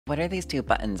What are these two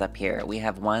buttons up here? We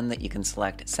have one that you can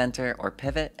select center or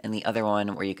pivot, and the other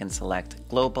one where you can select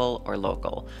global or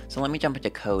local. So let me jump into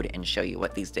code and show you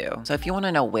what these do. So if you want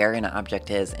to know where an object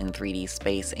is in 3D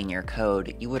space in your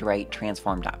code, you would write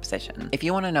transform.position. If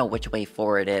you want to know which way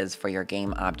forward is for your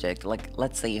game object, like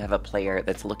let's say you have a player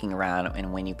that's looking around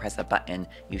and when you press a button,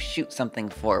 you shoot something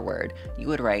forward, you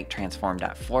would write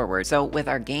transform.forward. So with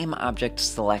our game object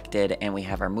selected and we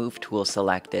have our move tool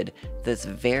selected, this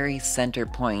very center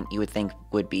point you would think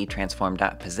would be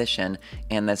transform.position,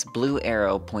 and this blue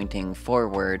arrow pointing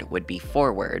forward would be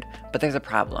forward, but there's a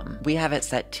problem. We have it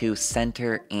set to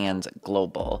center and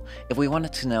global. If we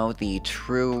wanted to know the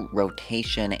true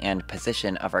rotation and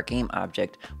position of our game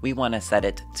object, we want to set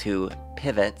it to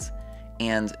pivot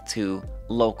and to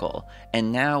local.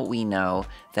 And now we know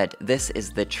that this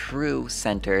is the true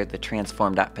center, the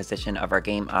transform.position of our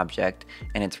game object,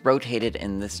 and it's rotated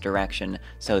in this direction,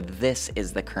 so this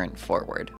is the current forward.